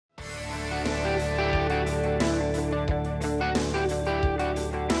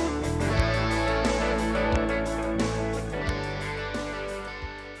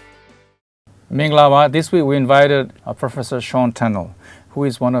Minglawa, this week we invited Professor Turnell, who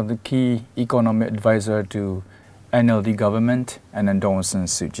is one of the key economic advisors to NLD government and Aung San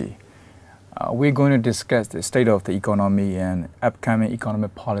Suu Kyi. We're going to discuss the state of the economy and upcoming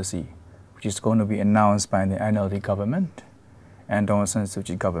economic policy, which is going to be announced by the NLD government and Aung San Suu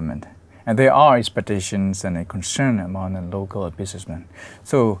Kyi government. And there are expectations and a concern among the local businessmen.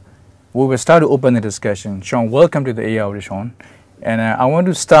 So we will start to open the discussion. Sean, welcome to the Irrawaddy, Sean. And I want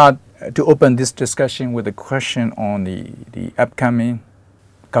to start to open this discussion with a question on the upcoming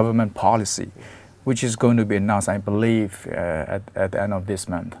government policy, which is going to be announced, I believe, at the end of this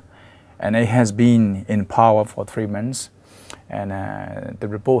month. And it has been in power for 3 months, and the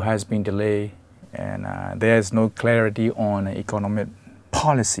report has been delayed, and there is no clarity on economic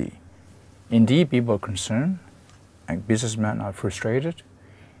policy. Indeed, people are concerned, and businessmen are frustrated,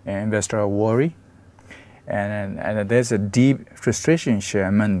 and investors are worried. And there's a deep frustration share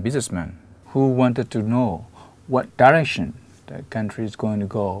among businessmen who wanted to know what direction the country is going to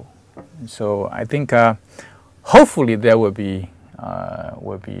go. So I think hopefully there will be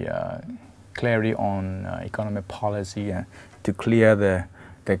clarity on economic policy to clear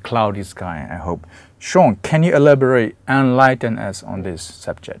the cloudy sky, I hope. Sean, can you elaborate, enlighten us on this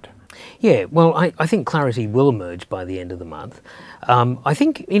subject? Yeah, well, I think clarity will emerge by the end of the month. I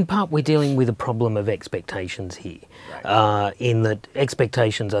think in part we're dealing with a problem of expectations here, in that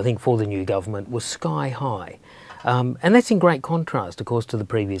expectations, I think, for the new government was sky high. And that's in great contrast, of course, to the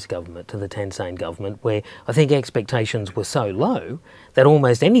previous government, to the Thein Sein government, where I think expectations were so low that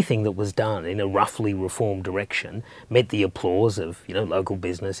almost anything that was done in a roughly reformed direction met the applause of, local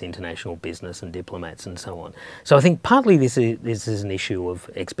business, international business and diplomats and so on. So I think partly this is an issue of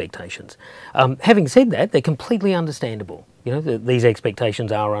expectations. Having said that, they're completely understandable. These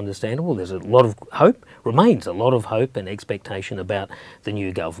expectations are understandable. There's a lot of hope, remains a lot of hope and expectation about the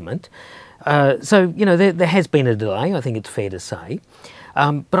new government. So, there has been a delay, I think it's fair to say.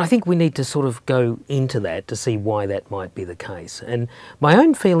 But I think we need to sort of go into that to see why that might be the case. And my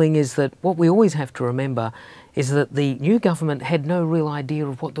own feeling is that what we always have to remember is that the new government had no real idea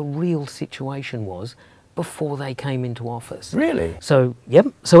of what the real situation was before they came into office. Really? So, yep.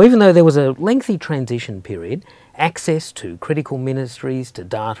 So even though there was a lengthy transition period, access to critical ministries, to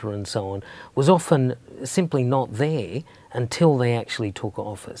data and so on, was often simply not there until they actually took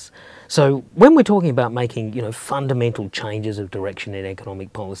office. So when we're talking about making, fundamental changes of direction in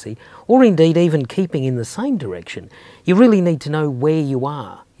economic policy, or indeed even keeping in the same direction, you really need to know where you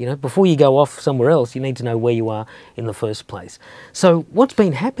are. Before you go off somewhere else, you need to know where you are in the first place. So what's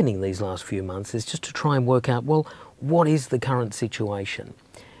been happening these last few months is just to try and work out, well, what is the current situation?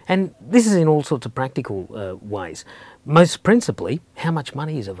 And this is in all sorts of practical ways. Most principally, how much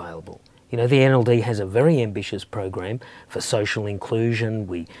money is available? The NLD has a very ambitious program for social inclusion.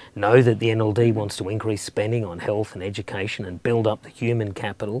 We know that the NLD wants to increase spending on health and education and build up the human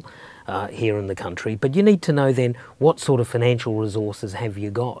capital here in the country. But you need to know then, what sort of financial resources have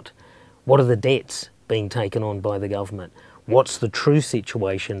you got? What are the debts being taken on by the government? What's the true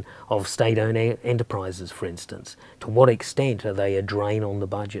situation of state-owned enterprises, for instance? To what extent are they a drain on the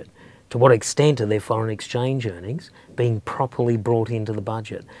budget? To what extent are their foreign exchange earnings being properly brought into the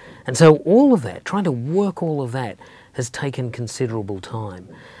budget? And so all of that, trying to work all of that, has taken considerable time.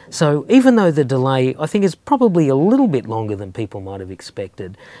 So even though the delay, I think, is probably a little bit longer than people might have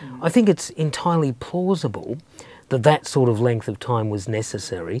expected, I think it's entirely plausible that that sort of length of time was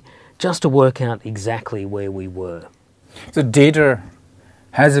necessary just to work out exactly where we were. So data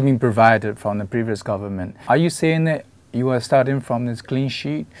hasn't been provided from the previous government. Are you saying that you are starting from this clean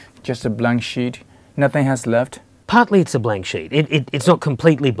sheet, just a blank sheet, nothing has left? Partly it's a blank sheet. It's not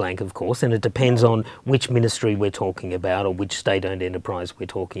completely blank, of course, and it depends on which ministry we're talking about or which state-owned enterprise we're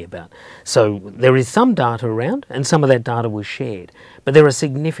talking about. So there is some data around, and some of that data was shared, but there are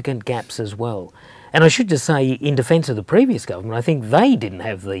significant gaps as well. And I should just say, in defence of the previous government, I think they didn't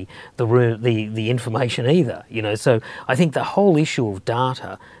have the information either. So I think the whole issue of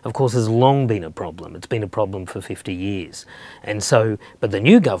data, of course, has long been a problem. It's been a problem for 50 years. And so, but the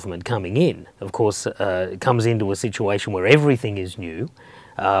new government coming in, of course, comes into a situation where everything is new,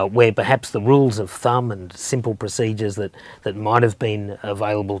 where perhaps the rules of thumb and simple procedures that might have been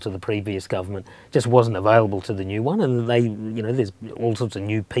available to the previous government just wasn't available to the new one, and there's all sorts of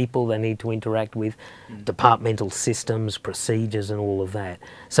new people they need to interact with, departmental systems, procedures and all of that.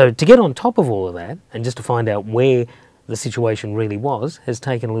 So to get on top of all of that and just to find out where the situation really was has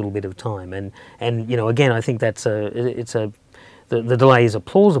taken a little bit of time, and again, I think that's the delay is a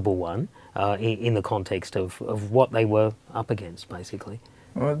plausible one in the context of what they were up against, basically.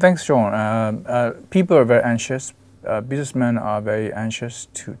 Well, thanks, John. People are very anxious. businessmen are very anxious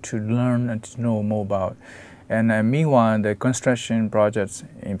to learn and to know more about. And meanwhile, the construction projects,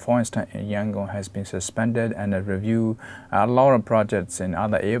 for instance, in Yangon has been suspended, and a review. A lot of projects in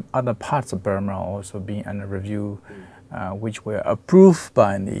other parts of Burma are also being under review, which were approved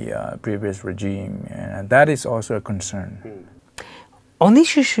by the previous regime, and that is also a concern. On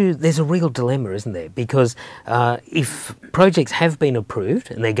this issue, there's a real dilemma, isn't there? Because if projects have been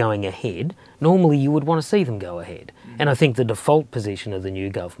approved and they're going ahead, normally you would want to see them go ahead. And I think the default position of the new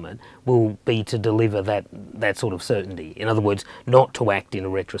government will be to deliver that sort of certainty. In other words, not to act in a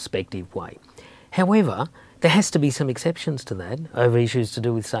retrospective way. However, there has to be some exceptions to that over issues to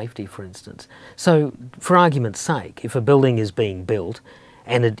do with safety, for instance. So, for argument's sake, if a building is being built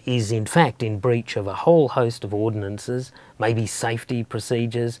and it is in fact in breach of a whole host of ordinances, maybe safety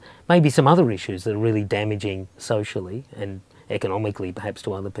procedures, maybe some other issues that are really damaging socially and economically perhaps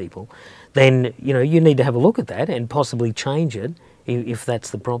to other people, then you need to have a look at that and possibly change it if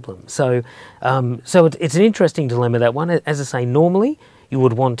that's the problem. So, it's an interesting dilemma, that one. As I say, normally you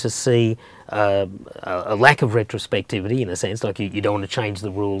would want to see a lack of retrospectivity, in a sense, like you don't want to change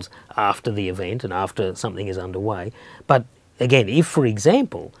the rules after the event and after something is underway. But again, if, for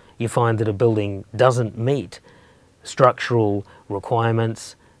example, you find that a building doesn't meet structural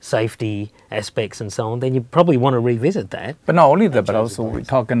requirements, safety aspects and so on, then you probably want to revisit that. But not only that, but also we're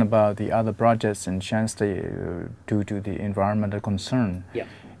talking about the other projects in Shanxi due to the environmental concern. Yeah.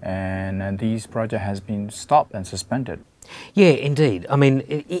 And these projects has been stopped and suspended. Yeah, indeed. I mean,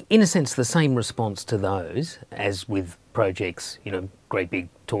 in a sense, the same response to those as with projects, great big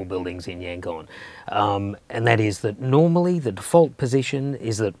tall buildings in Yangon. And that is that normally the default position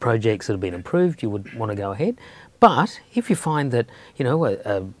is that projects that have been approved, you would want to go ahead. But if you find that,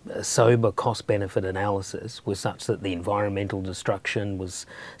 a sober cost-benefit analysis was such that the environmental destruction was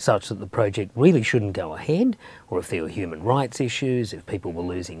such that the project really shouldn't go ahead, or if there were human rights issues, if people were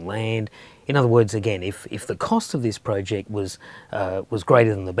losing land, in other words, again, if the cost of this project was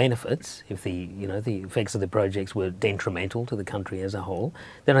greater than the benefits, if the effects of the projects were detrimental to the country as a whole,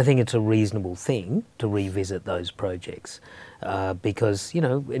 then I think it's a reasonable thing to revisit those projects. Because,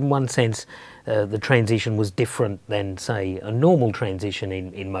 in one sense, the transition was different than, say, a normal transition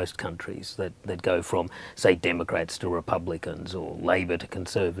in most countries that go from, say, Democrats to Republicans or Labor to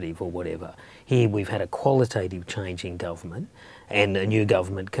Conservative or whatever. Here we've had a qualitative change in government and a new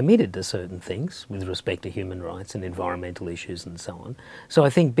government committed to certain things with respect to human rights and environmental issues and so on. So I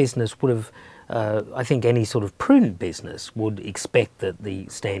think business would have, I think any sort of prudent business would expect that the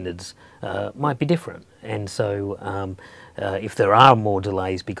standards might be different. And so if there are more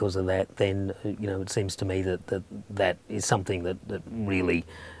delays because of that, then it seems to me that is something that really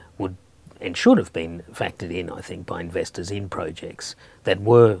would and should have been factored in, I think, by investors in projects that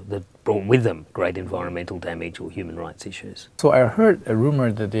brought with them great environmental damage or human rights issues. So I heard a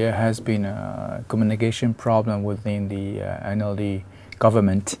rumor that there has been a communication problem within the NLD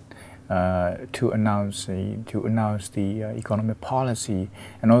government to announce the economic policy,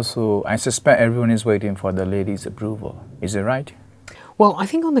 and also I suspect everyone is waiting for the lady's approval. Is it right? Well, I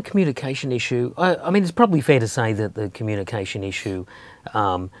think on the communication issue, I mean, it's probably fair to say that the communication issue,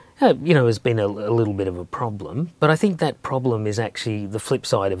 has been a little bit of a problem, but I think that problem is actually the flip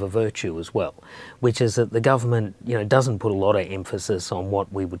side of a virtue as well, which is that the government, doesn't put a lot of emphasis on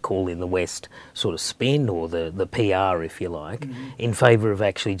what we would call in the West sort of spin or the PR, if you like, in favour of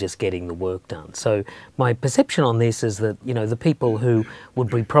actually just getting the work done. So my perception on this is that, the people who would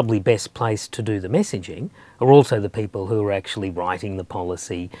be probably best placed to do the messaging are also the people who are actually writing the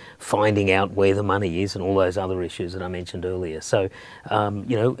policy, finding out where the money is and all those other issues that I mentioned earlier. So,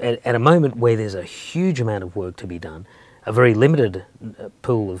 at a moment where there's a huge amount of work to be done, a very limited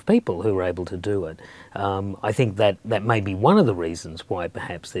pool of people who are able to do it, I think that may be one of the reasons why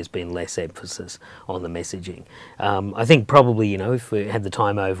perhaps there's been less emphasis on the messaging. I think probably, if we had the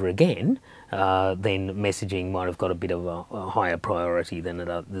time over again, then messaging might have got a bit of a higher priority than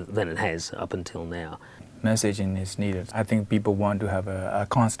it has up until now. Messaging is needed. I think people want to have a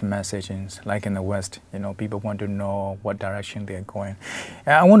constant messaging, like in the West. People want to know what direction they're going.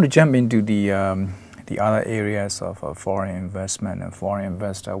 And I want to jump into the other areas of foreign investment and foreign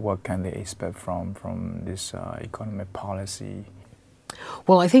investor. What can they expect from this economic policy?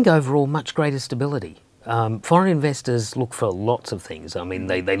 Well, I think overall much greater stability. Foreign investors look for lots of things. I mean,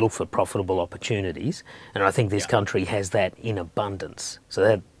 they look for profitable opportunities, and I think this country has that in abundance.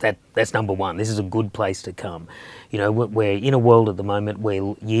 So that's number one. This is a good place to come. We're in a world at the moment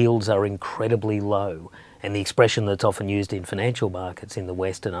where yields are incredibly low, and the expression that's often used in financial markets in the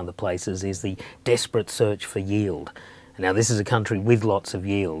West and other places is the desperate search for yield. Now this is a country with lots of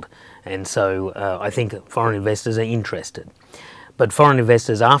yield, and so I think foreign investors are interested. But foreign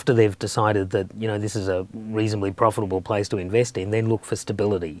investors, after they've decided that this is a reasonably profitable place to invest in, then look for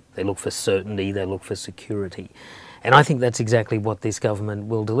stability, they look for certainty, they look for security. And I think that's exactly what this government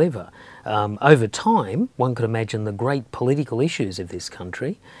will deliver. Over time, one could imagine the great political issues of this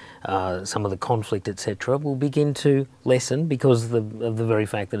country, some of the conflict, etc., will begin to lessen because of the very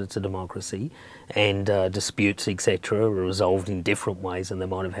fact that it's a democracy, and disputes, etc., are resolved in different ways than they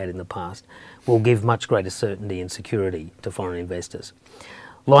might have had in the past, will give much greater certainty and security to foreign investors.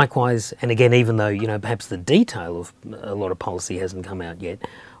 Likewise, and again, even though perhaps the detail of a lot of policy hasn't come out yet,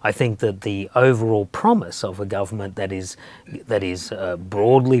 I think that the overall promise of a government that is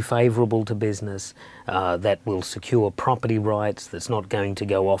broadly favourable to business, that will secure property rights, that's not going to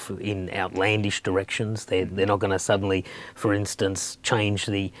go off in outlandish directions. They're not going to suddenly, for instance, change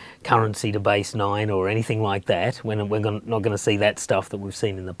the currency to base 9 or anything like that. We're not going to see that stuff that we've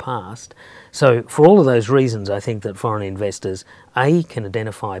seen in the past. So for all of those reasons, I think that foreign investors, A, can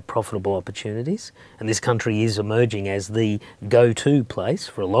identify profitable opportunities, and this country is emerging as the go-to place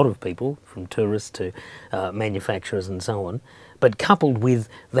for a lot of people, from tourists to manufacturers and so on, but coupled with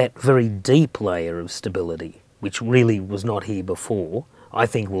that very deep layer of stability, which really was not here before, I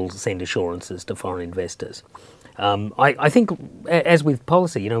think will send assurances to foreign investors. I think, as with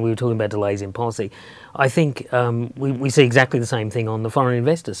policy, we were talking about delays in policy, I think we see exactly the same thing on the foreign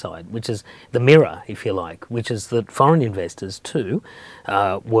investor side, which is the mirror, if you like, which is that foreign investors too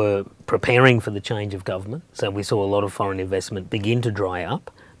were preparing for the change of government. So we saw a lot of foreign investment begin to dry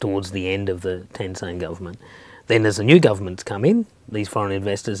up towards the end of the Thein government. Then as the new government's come in, these foreign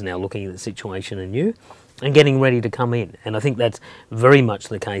investors are now looking at the situation anew and getting ready to come in. And I think that's very much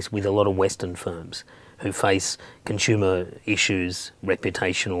the case with a lot of Western firms who face consumer issues,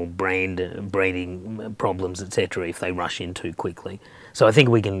 reputational branding problems, etc., if they rush in too quickly. So I think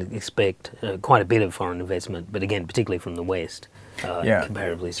we can expect quite a bit of foreign investment, but again, particularly from the West,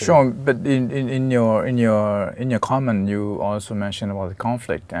 comparatively soon. Sure, but in your comment, you also mentioned about the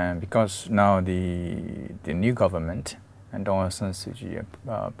conflict, and because now the new government and Aung San Suu Kyi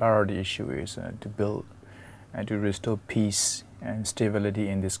priority issue is to build and to restore peace and stability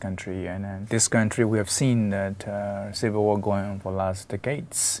in this country. And this country, we have seen that civil war going on for last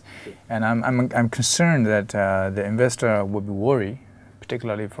decades, and I'm concerned that the investor will be worried,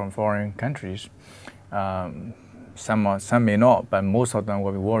 particularly from foreign countries. Some may not, but most of them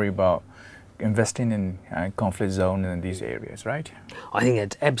will be worried about investing in conflict zones in these areas, right? I think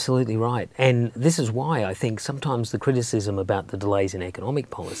that's absolutely right. And this is why I think sometimes the criticism about the delays in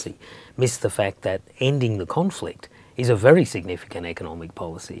economic policy miss the fact that ending the conflict is a very significant economic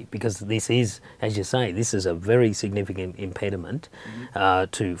policy, because this is, as you say, this is a very significant impediment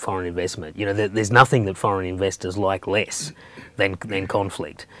to foreign investment. There's nothing that foreign investors like less than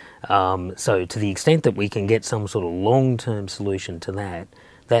conflict. So to the extent that we can get some sort of long-term solution to that,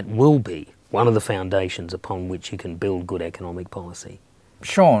 that will be one of the foundations upon which you can build good economic policy.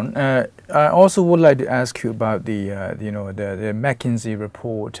 Sean, I also would like to ask you about the McKinsey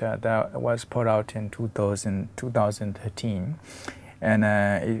report that was put out in 2013,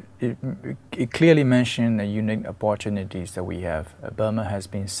 and it clearly mentioned the unique opportunities that we have. Burma has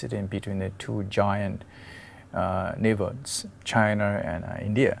been sitting between the two giant neighbors, China and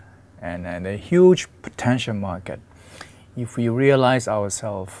India, and a huge potential market. If we realize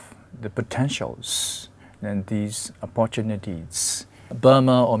ourselves the potentials and these opportunities,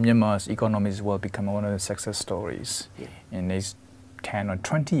 Burma or Myanmar's economies will become one of the success stories in these 10 or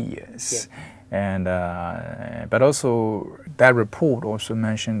 20 years. And but also that report also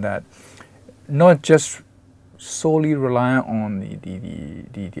mentioned that not just solely rely on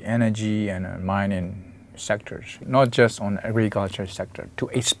the energy and mining sectors, not just on agriculture sector, to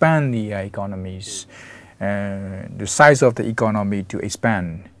expand the economies, the size of the economy to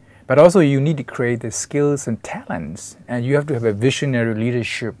expand. But also you need to create the skills and talents, and you have to have a visionary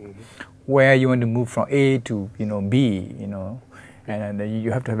leadership where you want to move from A to B, and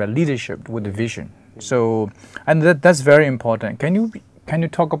you have to have a leadership with a vision. So, and that's very important. Can you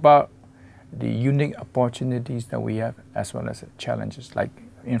talk about the unique opportunities that we have, as well as challenges like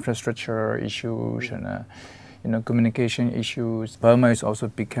infrastructure issues and communication issues? Burma is also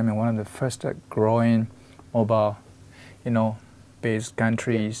becoming one of the first growing mobile, based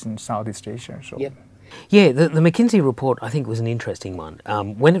countries in Southeast Asia. So. Yeah, the McKinsey report I think was an interesting one.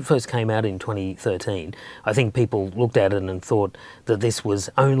 When it first came out in 2013, I think people looked at it and thought that this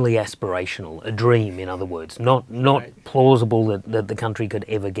was only aspirational, a dream, in other words, not plausible that the country could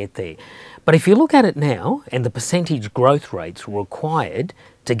ever get there. But if you look at it now and the percentage growth rates required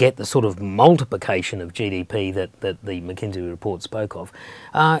to get the sort of multiplication of GDP that the McKinsey report spoke of,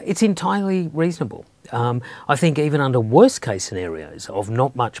 it's entirely reasonable. I think even under worst case scenarios of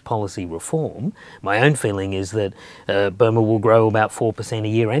not much policy reform, my own feeling is that Burma will grow about 4% a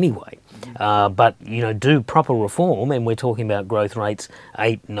year anyway. But, you know, do proper reform, and we're talking about growth rates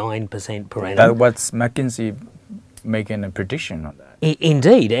 8-9% per annum. But what's McKinsey making a prediction on that?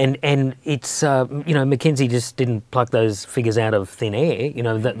 Indeed, and it's, you know, McKinsey just didn't pluck those figures out of thin air. You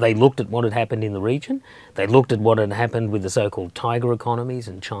know, they looked at what had happened in the region, they looked at what had happened with the so-called tiger economies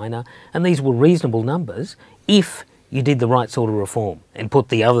in China, and these were reasonable numbers if you did the right sort of reform and put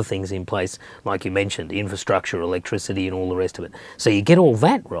the other things in place, like you mentioned, infrastructure, electricity and all the rest of it. So you get all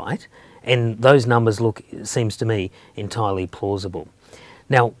that right, and those numbers look, it seems to me, entirely plausible.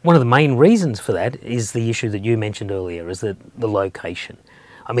 Now, one of the main reasons for that is the issue that you mentioned earlier, is that the location.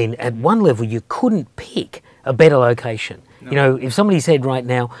 I mean, at one level, you couldn't pick a better location. No. You know, if somebody said right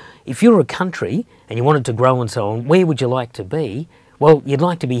now, if you're a country and you wanted to grow and so on, where would you like to be? Well, you'd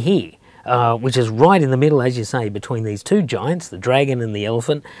like to be here, which is right in the middle, as you say, between these two giants, the dragon and the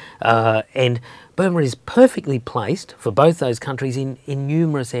elephant. And Burma is perfectly placed for both those countries in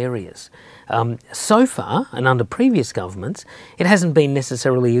numerous areas. So far, and under previous governments, it hasn't been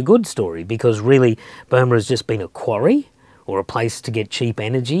necessarily a good story, because really Burma has just been a quarry or a place to get cheap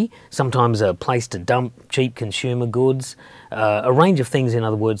energy, sometimes a place to dump cheap consumer goods, a range of things, in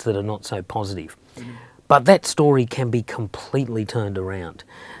other words, that are not so positive. But that story can be completely turned around.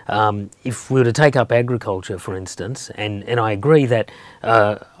 If we were to take up agriculture, for instance, and I agree that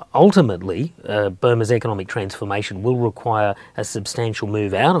ultimately Burma's economic transformation will require a substantial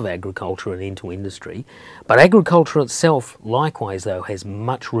move out of agriculture and into industry, but agriculture itself, likewise though, has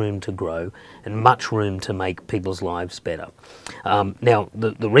much room to grow and much room to make people's lives better. Now,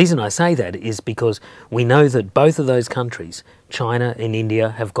 the reason I say that is because we know that both of those countries, China and India,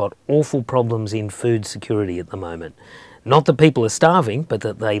 have got awful problems in food security at the moment. Not that people are starving, but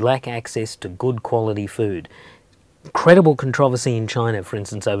that they lack access to good quality food. Incredible controversy in China, for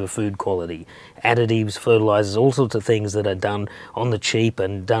instance, over food quality, additives, fertilizers, all sorts of things that are done on the cheap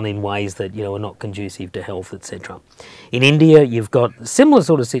and done in ways that, you know, are not conducive to health, etc. In India, you've got similar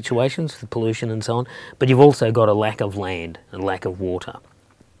sort of situations with pollution and so on, but you've also got a lack of land and lack of water.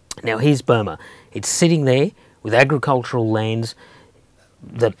 Now, here's Burma. It's sitting there with agricultural lands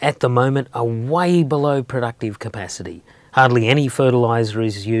that at the moment are way below productive capacity. Hardly any fertiliser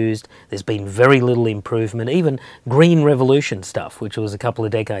is used, there's been very little improvement, even green revolution stuff, which was a couple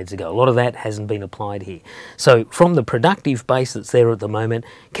of decades ago, a lot of that hasn't been applied here. So from the productive base that's there at the moment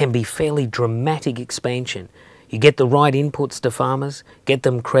can be fairly dramatic expansion. You get the right inputs to farmers, get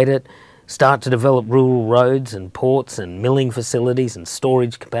them credit, start to develop rural roads and ports and milling facilities and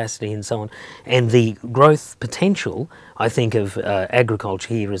storage capacity and so on. And the growth potential, I think, of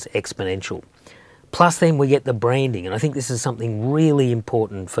agriculture here is exponential. Plus then we get the branding, and I think this is something really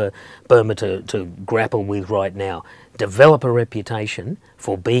important for Burma to grapple with right now. Develop a reputation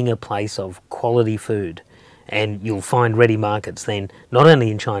for being a place of quality food. And you'll find ready markets then, not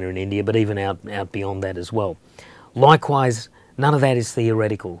only in China and India, but even out beyond that as well. Likewise, none of that is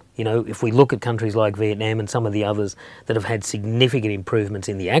theoretical. You know, if we look at countries like Vietnam and some of the others that have had significant improvements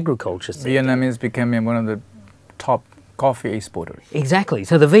in the agriculture sector. Vietnam is becoming one of the top coffee exporters. Exactly.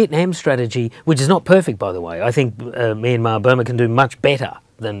 So the Vietnam strategy, which is not perfect, by the way, I think Myanmar, Burma can do much better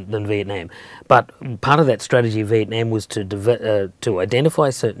than Vietnam. But part of that strategy of Vietnam was to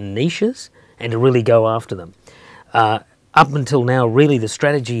identify certain niches and to really go after them. Up until now, really, the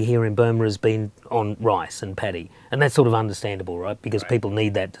strategy here in Burma has been on rice and paddy. And that's sort of understandable, right? Because people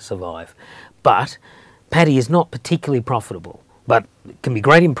need that to survive. But paddy is not particularly profitable. But there can be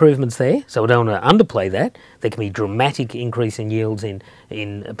great improvements there, so I don't want to underplay that. There can be dramatic increase in yields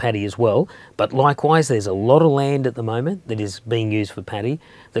in paddy as well. But likewise, there's a lot of land at the moment that is being used for paddy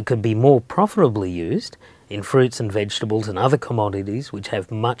that could be more profitably used in fruits and vegetables and other commodities which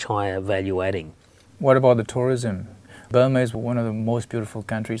have much higher value adding. What about the tourism? Burma is one of the most beautiful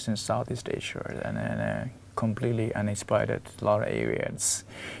countries in Southeast Asia, and completely unexploited, a lot of areas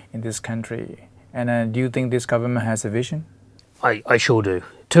in this country. And do you think this government has a vision? I sure do.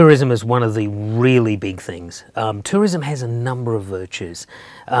 Tourism is one of the really big things. Tourism has a number of virtues.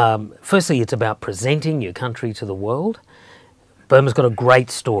 Firstly, it's about presenting your country to the world. Burma's got a great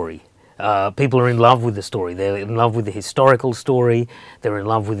story. People are in love with the story. They're in love with the historical story. They're in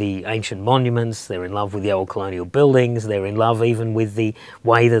love with the ancient monuments. They're in love with the old colonial buildings. They're in love even with the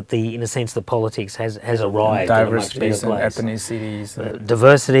way that in a sense, the politics has arrived. Diversities and ethnicities.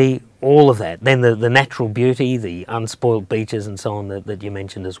 Diversity, all of that. Then the natural beauty, the unspoiled beaches and so on that you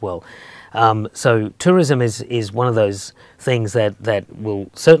mentioned as well. So tourism is one of those things that will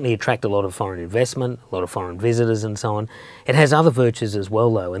certainly attract a lot of foreign investment, a lot of foreign visitors and so on. It has other virtues as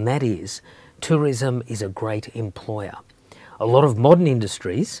well though, and that is tourism is a great employer. A lot of modern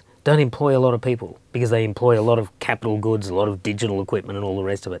industries don't employ a lot of people because they employ a lot of capital goods, a lot of digital equipment and all the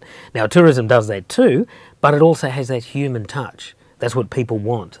rest of it. Now tourism does that too, but it also has that human touch. That's what people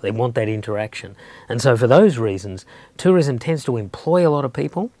want. They want that interaction. And so for those reasons, tourism tends to employ a lot of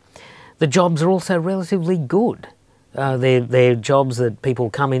people. The jobs are also relatively good. They're jobs that people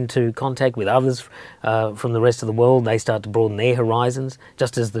come into contact with others from the rest of the world. They start to broaden their horizons,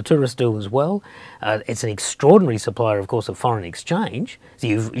 just as the tourists do as well. It's an extraordinary supplier, of course, of foreign exchange. So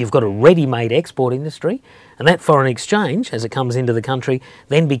you've got a ready-made export industry, and that foreign exchange, as it comes into the country,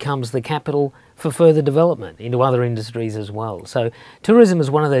 then becomes the capital for further development into other industries as well. So tourism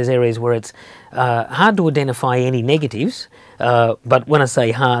is one of those areas where it's hard to identify any negatives, but when I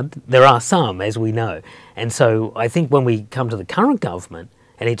say hard, there are some, as we know. And so I think when we come to the current government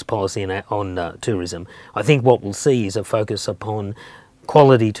and its policy on tourism, I think what we'll see is a focus upon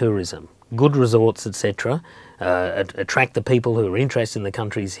quality tourism, good resorts, etc., attract the people who are interested in the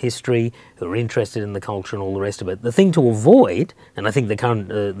country's history, who are interested in the culture and all the rest of it. The thing to avoid, and I think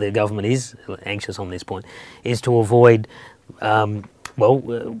the government is anxious on this point, is to avoid, you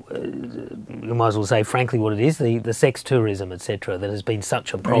might as well say frankly what it is, the sex tourism, etc., that has been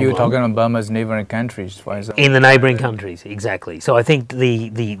such a problem. You're talking about Burma's neighboring countries, for example. In the neighbouring countries, exactly. So I think the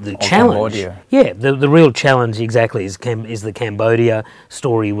challenge, Cambodia. Yeah, the real challenge exactly is the Cambodia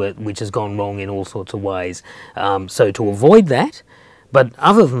story, which has gone wrong in all sorts of ways. So to avoid that, but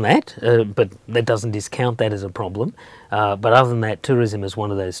other than that, but that doesn't discount that as a problem, but other than that, tourism is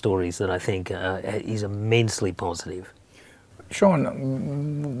one of those stories that I think is immensely positive. Sean,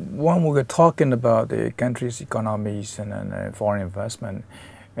 when we were talking about the country's economies and foreign investment,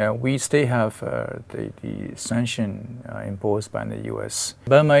 we still have the sanction imposed by the U.S.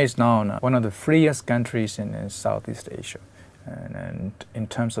 Burma is now one of the freest countries in Southeast Asia, and in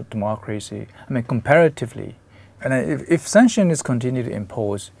terms of democracy, I mean comparatively. And if sanctions is continued to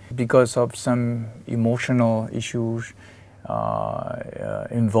impose because of some emotional issues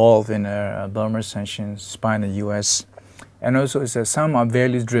involved in Burma's sanctions by the U.S., and also some are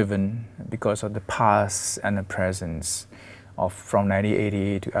values-driven because of the past and the present from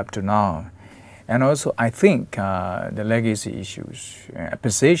 1988 to up to now. And also, I think the legacy issues,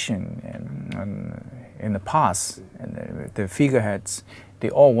 position in the past, and the figureheads,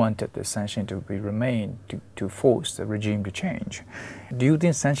 they all wanted the sanction to remain, to force the regime to change. Do you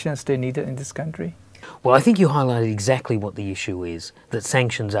think sanctions are still needed in this country? Well, I think you highlighted exactly what the issue is, that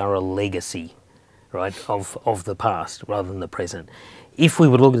sanctions are a legacy, right, of the past rather than the present. If we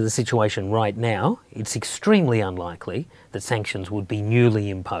would look at the situation right now, it's extremely unlikely that sanctions would be newly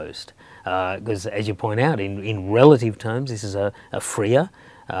imposed. Because as you point out, in relative terms, this is a freer,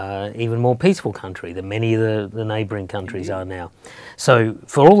 even more peaceful country than many of the neighbouring countries are now. So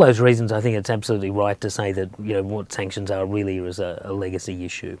for all those reasons, I think it's absolutely right to say that what sanctions are really is a legacy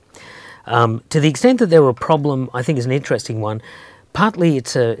issue. To the extent that they're a problem, I think is an interesting one. Partly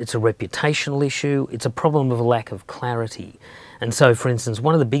it's a reputational issue, it's a problem of a lack of clarity. And so, for instance,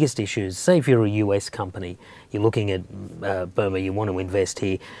 one of the biggest issues, say if you're a US company, you're looking at Burma, you want to invest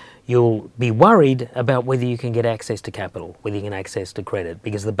here, you'll be worried about whether you can get access to capital, whether you can access to credit,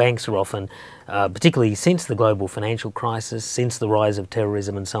 because the banks are often, particularly since the global financial crisis, since the rise of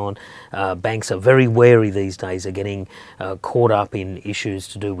terrorism and so on, banks are very wary these days of getting caught up in issues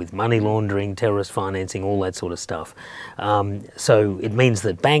to do with money laundering, terrorist financing, all that sort of stuff. So it means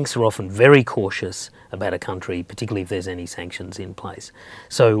that banks are often very cautious about a country, particularly if there's any sanctions in place.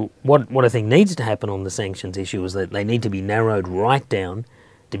 So what I think needs to happen on the sanctions issue is that they need to be narrowed right down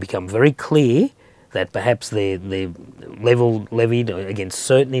to become very clear that perhaps they're levied against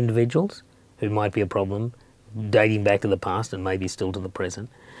certain individuals who might be a problem, dating back to the past and maybe still to the present.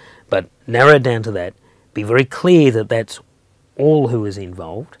 But narrowed down to that, be very clear that that's all who is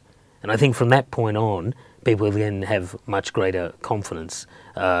involved. And I think from that point on, people then have much greater confidence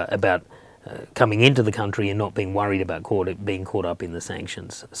about coming into the country and not being worried about being caught up in the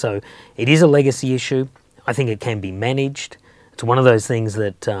sanctions. So it is a legacy issue. I think it can be managed. It's one of those things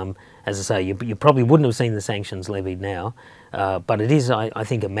that, as I say, you probably wouldn't have seen the sanctions levied now, but it is, I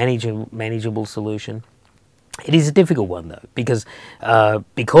think, a manageable solution. It is a difficult one though, because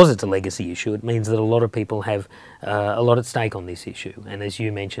it's a legacy issue. It means that a lot of people have a lot at stake on this issue, and as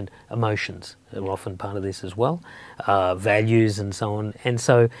you mentioned, emotions are often part of this as well, values and so on. And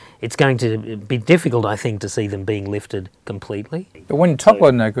so it's going to be difficult, I think, to see them being lifted completely. But when you talk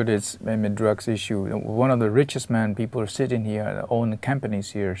about narcotics and drugs issue, one of the richest men people are sitting here, own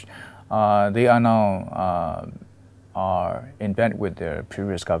companies here, they are now are in bed with their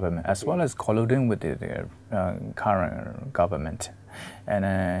previous government, as well as colluding with their current government.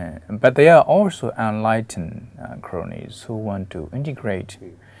 And but they are also enlightened cronies who want to integrate,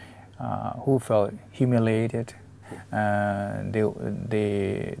 who felt humiliated.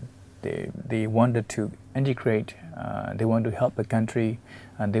 They wanted to integrate. They want to help the country,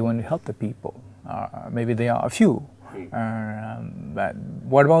 and they want to help the people. Maybe there are a few, but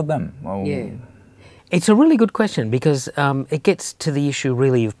what about them? Yeah. It's a really good question, because it gets to the issue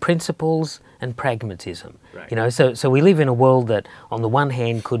really of principles and pragmatism. Right. You know, so we live in a world that on the one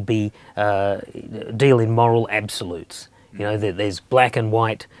hand could be deal in moral absolutes. You know, there's black and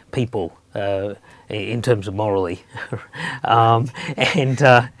white people in terms of morally,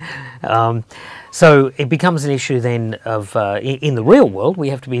 so it becomes an issue then of in the real world we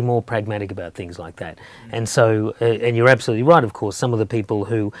have to be more pragmatic about things like that. And so, and you're absolutely right, of course, some of the people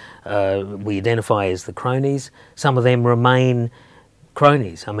who we identify as the cronies, some of them remain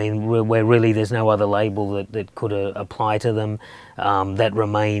cronies. I mean, where really there's no other label that could apply to them, that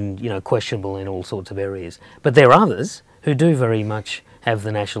remain, you know, questionable in all sorts of areas. But there are others who do very much have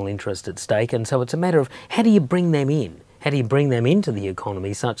the national interest at stake, and so it's a matter of how do you bring them in? How do you bring them into the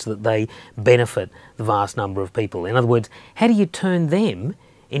economy such that they benefit the vast number of people? In other words, how do you turn them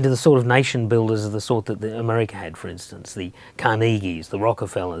into the sort of nation builders of the sort that America had, for instance, the Carnegies, the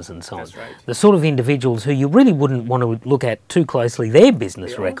Rockefellers and so on. That's right. The sort of individuals who you really wouldn't want to look at too closely their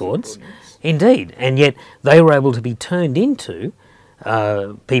business records. Indeed, and yet they were able to be turned into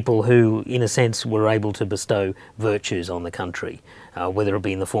people who, in a sense, were able to bestow virtues on the country, whether it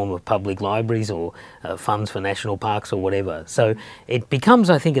be in the form of public libraries or funds for national parks or whatever. So it becomes,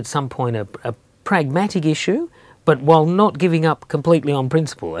 I think, at some point a pragmatic issue, but while not giving up completely on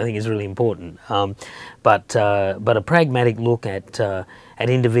principle, I think is really important. But a pragmatic look at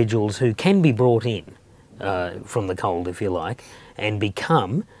individuals who can be brought in from the cold, if you like, and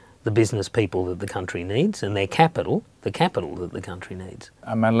become the business people that the country needs, and their capital, the capital that the country needs.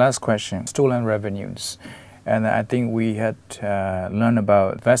 My last question, stolen revenues. And I think we had learned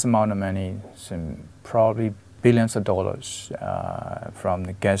about vast amount of money, some probably billions of dollars from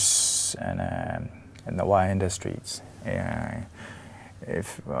the gas and the wine industries.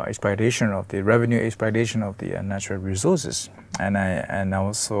 Exploitation of the revenue, exploitation of the natural resources. And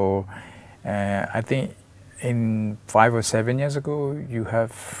also, I think in 5 or 7 years ago, you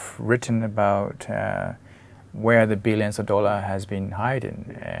have written about where the billions of dollars has been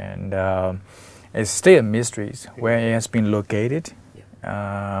hiding, and it's still a mystery where it has been located.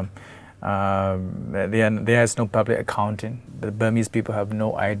 There is no public accounting. The Burmese people have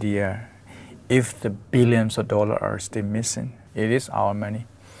no idea if the billions of dollars are still missing. It is our money.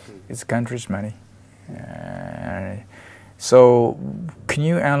 It's the country's money. So can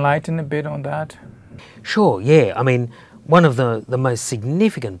you enlighten a bit on that? Sure, yeah. I mean, one of the most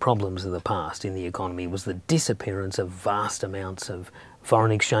significant problems of the past in the economy was the disappearance of vast amounts of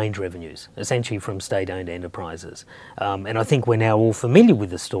foreign exchange revenues, essentially from state-owned enterprises. And I think we're now all familiar with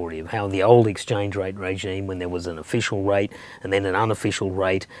the story of how the old exchange rate regime, when there was an official rate and then an unofficial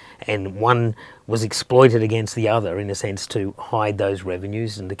rate, and one was exploited against the other, in a sense, to hide those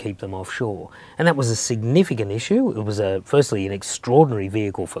revenues and to keep them offshore. And that was a significant issue. It was, firstly, an extraordinary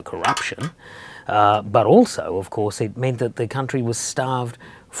vehicle for corruption, but also, of course, it meant that the country was starved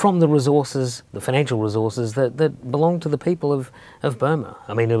from the resources, the financial resources that belong to the people of Burma.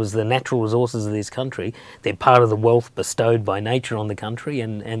 I mean, it was the natural resources of this country. They're part of the wealth bestowed by nature on the country,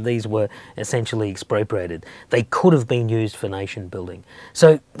 and these were essentially expropriated. They could have been used for nation building.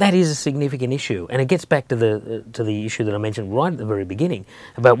 So that is a significant issue, and it gets back to the issue that I mentioned right at the very beginning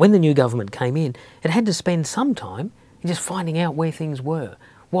about when the new government came in. It had to spend some time in just finding out where things were.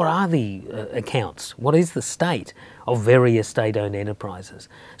 What are the accounts? What is the state of various state-owned enterprises?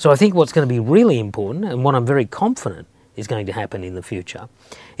 So I think what's going to be really important, and what I'm very confident is going to happen in the future,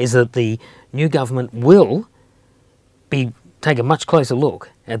 is that the new government will take a much closer look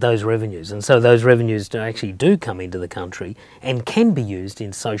at those revenues. And so those revenues actually do come into the country and can be used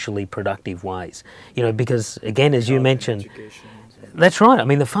in socially productive ways. You know, because again, as you mentioned, that's right. I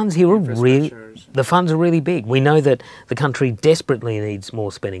mean, the funds here are really big. We know that the country desperately needs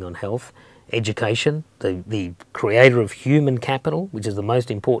more spending on health, education, the creator of human capital, which is the most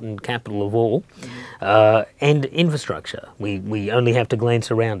important capital of all, and infrastructure. We only have to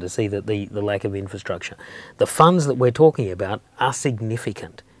glance around to see that the lack of infrastructure. The funds that we're talking about are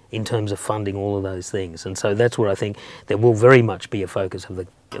significant in terms of funding all of those things, and so that's where I think there will very much be a focus of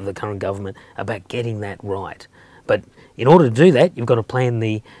the current government about getting that right. But in order to do that, you've got to plan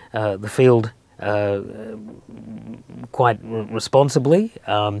the field quite responsibly,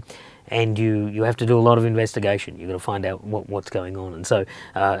 and you have to do a lot of investigation. You've got to find out what's going on. And so,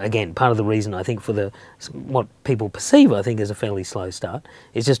 again, part of the reason I think for what people perceive, I think, as a fairly slow start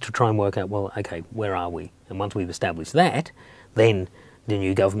is just to try and work out, well, okay, where are we? And once we've established that, then the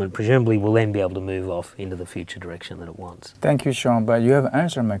new government presumably will then be able to move off into the future direction that it wants. Thank you, Sean, but you haven't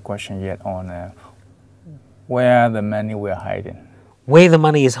answered my question yet on where the money we're hiding. Where the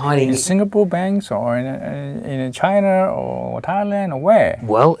money is hiding? In Singapore banks or in China or Thailand or where?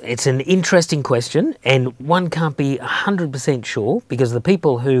 Well, it's an interesting question, and one can't be 100% sure because the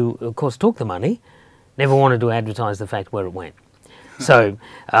people who, of course, took the money never wanted to advertise the fact where it went. So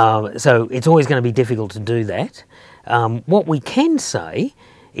it's always going to be difficult to do that. What we can say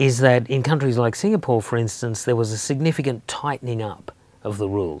is that in countries like Singapore, for instance, there was a significant tightening up of the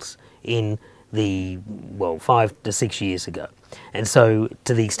rules in 5 to 6 years ago. And so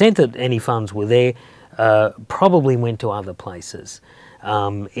to the extent that any funds were there, probably went to other places.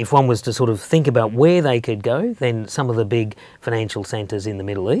 If one was to sort of think about where they could go, then some of the big financial centres in the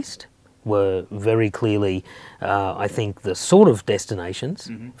Middle East were very clearly, I think, the sort of destinations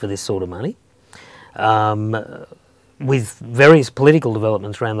for this sort of money. With various political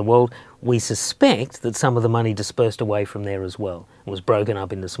developments around the world, we suspect that some of the money dispersed away from there as well. It was broken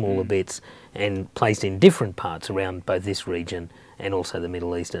up into smaller bits and placed in different parts around both this region and also the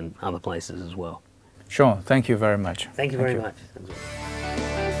Middle East and other places as well. Sean, thank you very much. Thank you very much.